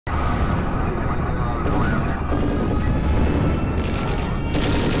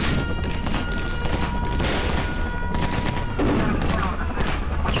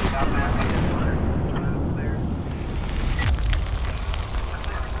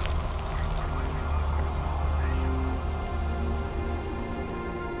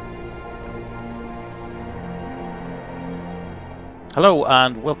Hello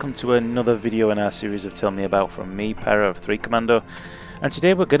and welcome to another video in our series of Tell Me About from me, Para of 3 Commando, and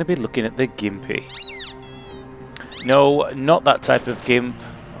today we're going to be looking at the Gimpy. No, not that type of GIMP.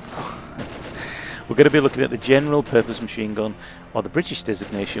 We're going to be looking at the General Purpose Machine Gun, or the British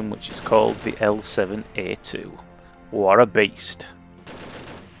designation, which is called the L7A2. What a beast!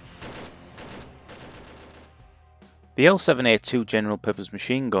 The L7A2 General Purpose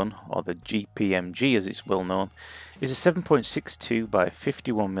Machine Gun, or the GPMG as it's well known, is a 7.62 by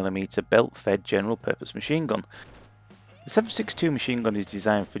 51mm belt-fed general purpose machine gun. The 7.62 machine gun is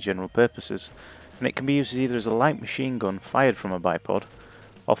designed for general purposes, and it can be used either as a light machine gun fired from a bipod,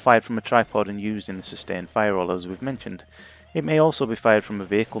 or fired from a tripod and used in the sustained fire role as we've mentioned. It may also be fired from a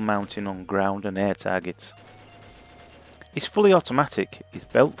vehicle mounting on ground and air targets. It's fully automatic, is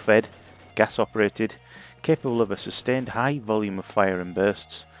belt-fed, gas-operated, capable of a sustained high volume of fire and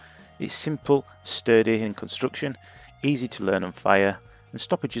bursts. It's simple, sturdy in construction, easy to learn and fire, and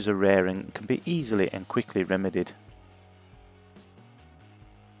stoppages are rare and can be easily and quickly remedied.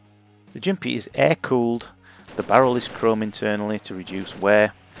 The Gimpy is air-cooled, the barrel is chrome internally to reduce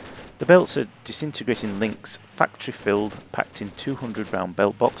wear, the belts are disintegrating links, factory-filled, packed in 200 round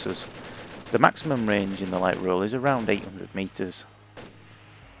belt boxes. The maximum range in the light roll is around 800 metres.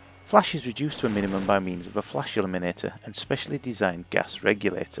 Flash is reduced to a minimum by means of a flash eliminator and specially designed gas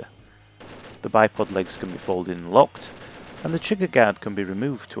regulator. The bipod legs can be folded and locked, and the trigger guard can be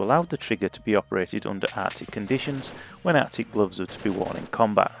removed to allow the trigger to be operated under Arctic conditions when Arctic gloves are to be worn in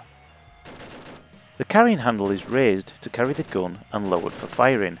combat. The carrying handle is raised to carry the gun and lowered for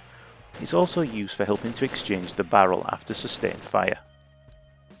firing. It's also used for helping to exchange the barrel after sustained fire.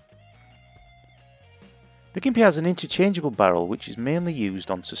 The Gimpy has an interchangeable barrel which is mainly used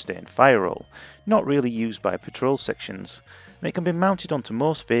on sustained fire roll, not really used by patrol sections, and it can be mounted onto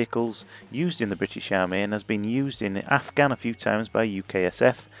most vehicles used in the British Army and has been used in Afghan a few times by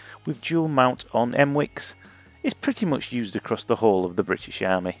UKSF with dual mount on MWICs. It's pretty much used across the whole of the British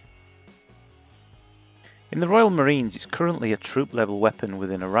Army. In the Royal Marines it's currently a troop level weapon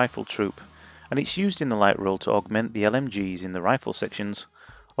within a rifle troop, and it's used in the light roll to augment the LMGs in the rifle sections,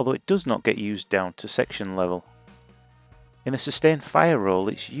 although it does not get used down to section level. In a sustained fire role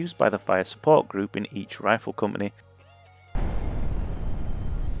it's used by the fire support group in each rifle company.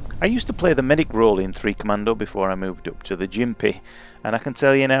 I used to play the medic role in 3 Commando before I moved up to the Gimpy, and I can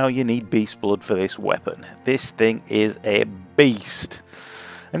tell you now you need beast blood for this weapon. This thing is a beast.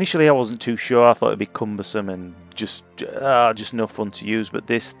 Initially I wasn't too sure, I thought it'd be cumbersome and just no fun to use, but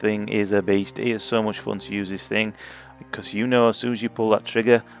this thing is a beast. It is so much fun to use this thing, because you know as soon as you pull that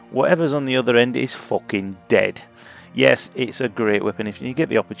trigger, whatever's on the other end is fucking dead. Yes, it's a great weapon. If you get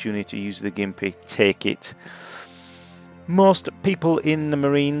the opportunity to use the Gimpy, take it. Most people in the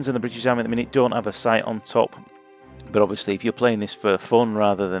Marines and the British Army at the minute don't have a sight on top, but obviously if you're playing this for fun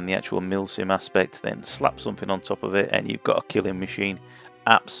rather than the actual milsim aspect, then slap something on top of it and you've got a killing machine.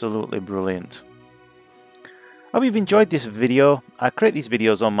 Absolutely brilliant. I hope you've enjoyed this video. I create these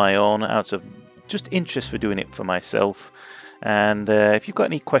videos on my own out of just interest for doing it for myself, and if you've got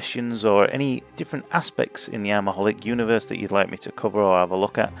any questions or any different aspects in the Armaholic universe that you'd like me to cover or have a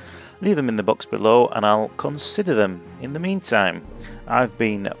look at, leave them in the box below and I'll consider them. In the meantime, I've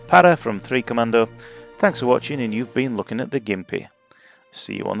been Para from 3 Commando. Thanks for watching, and you've been looking at the Gimpy.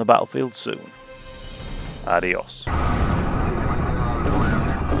 See you on the battlefield soon. Adios.